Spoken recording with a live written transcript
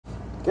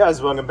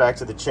Guys, welcome back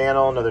to the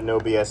channel. Another no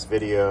BS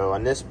video.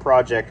 On this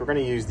project, we're going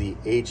to use the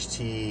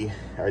XT60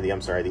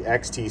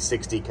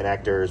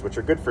 connectors, which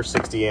are good for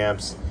 60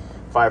 amps,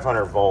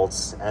 500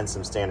 volts, and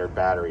some standard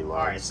battery life.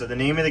 All right, so the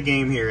name of the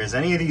game here is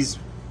any of these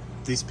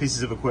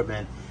pieces of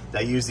equipment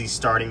that use these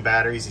starting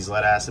batteries, these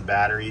lead acid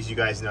batteries. You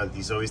guys know that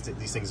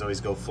these things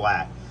always go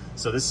flat.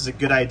 So this is a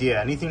good idea.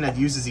 Anything that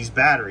uses these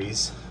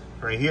batteries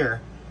right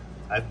here,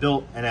 I've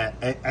built an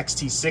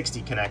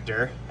XT60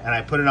 connector, and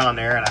I put it on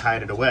there and I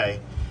hide it away,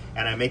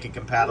 and I make it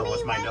compatible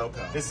with my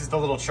NOCO. This is the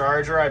little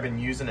charger I've been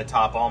using to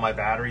top all my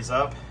batteries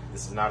up.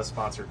 This is not a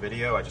sponsored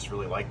video. I just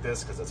really like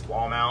this because it's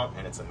wall mount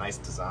and it's a nice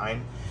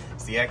design.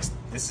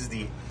 This is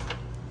the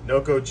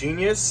NOCO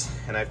Genius,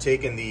 and I've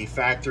taken the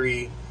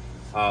factory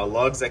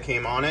lugs that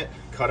came on it,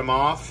 cut them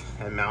off,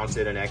 and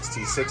mounted an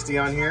XT60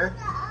 on here.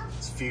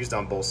 It's fused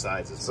on both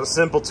sides. So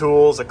simple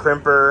tools, a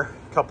crimper,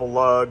 a couple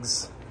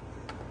lugs,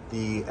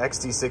 the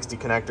XT60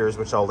 connectors,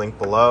 which I'll link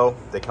below.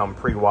 They come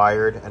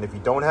pre-wired, and if you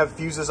don't have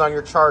fuses on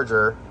your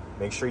charger,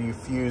 make sure you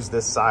fuse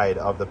this side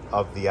of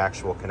the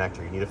actual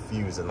connector. You need a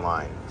fuse in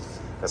line.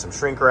 Got some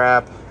shrink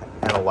wrap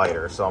and a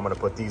lighter. So I'm gonna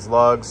put these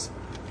lugs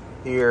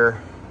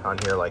here on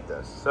here like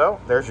this. So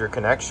there's your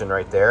connection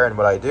right there, and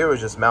what I do is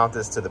just mount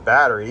this to the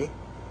battery,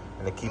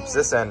 and it keeps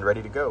this end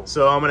ready to go.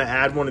 So I'm gonna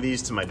add one of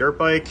these to my dirt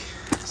bike.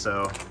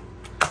 So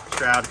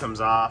shroud comes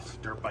off,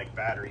 dirt bike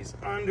batteries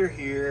under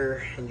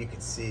here, and you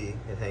can see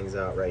it hangs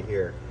out right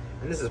here.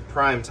 And this is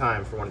prime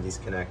time for one of these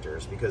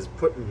connectors, because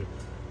putting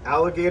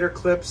alligator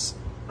clips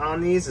on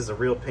these is a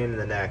real pain in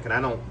the neck, and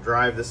I don't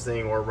drive this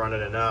thing or run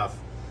it enough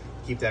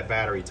to keep that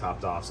battery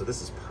topped off. So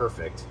this is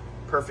perfect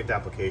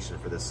application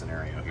for this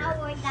scenario here. I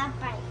like that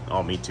bike.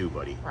 Oh, me too,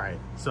 buddy. All right,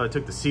 so I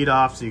took the seat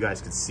off so you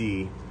guys could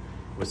see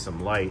with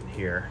some light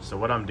here. So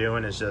what I'm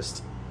doing is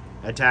just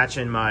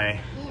attaching my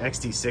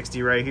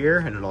XT60 right here,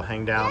 and it'll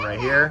hang down right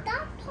here.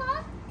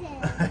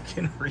 I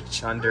can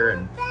reach under,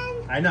 and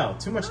I know,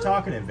 too much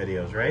talking in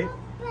videos, right?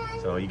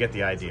 So you get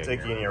the idea.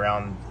 Taking you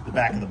around the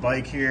back of the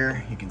bike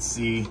here, you can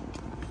see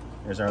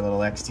there's our little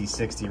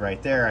XT60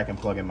 right there. I can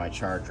plug in my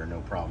charger,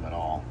 no problem at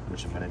all,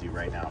 which I'm gonna do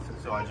right now.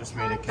 So I just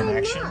made a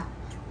connection.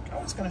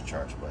 Oh, it's gonna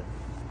charge, bud.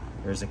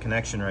 There's a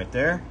connection right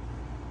there.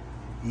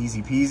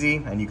 Easy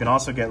peasy. And you can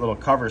also get little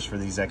covers for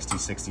these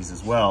XT60s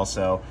as well.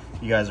 So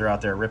if you guys are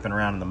out there ripping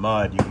around in the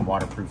mud, you can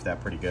waterproof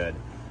that pretty good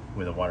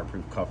with a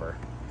waterproof cover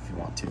if you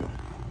want to.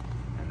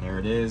 And there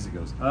it is. It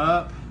goes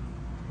up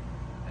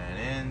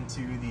and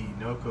into the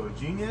NOCO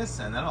Genius,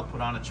 and then I'll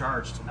put on a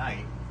charge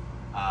tonight.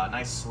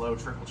 Nice slow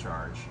trickle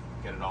charge.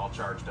 Get it all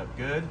charged up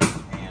good,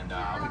 and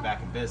I'll be back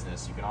in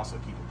business. You can also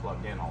keep it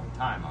plugged in all the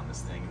time on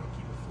this thing. It'll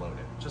keep it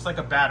floated. Just like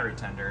a battery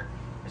tender.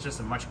 It's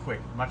just a much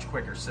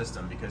quicker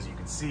system, because you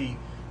can see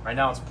right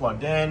now it's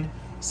plugged in.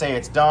 Say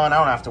it's done, I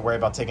don't have to worry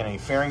about taking any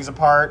fairings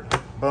apart.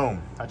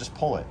 Boom, I just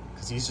pull it,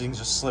 because these things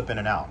just slip in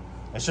and out.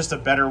 It's just a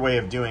better way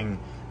of doing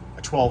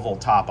a 12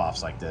 volt top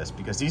offs like this,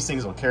 because these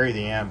things will carry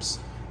the amps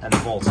and the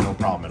volts no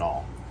problem at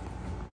all.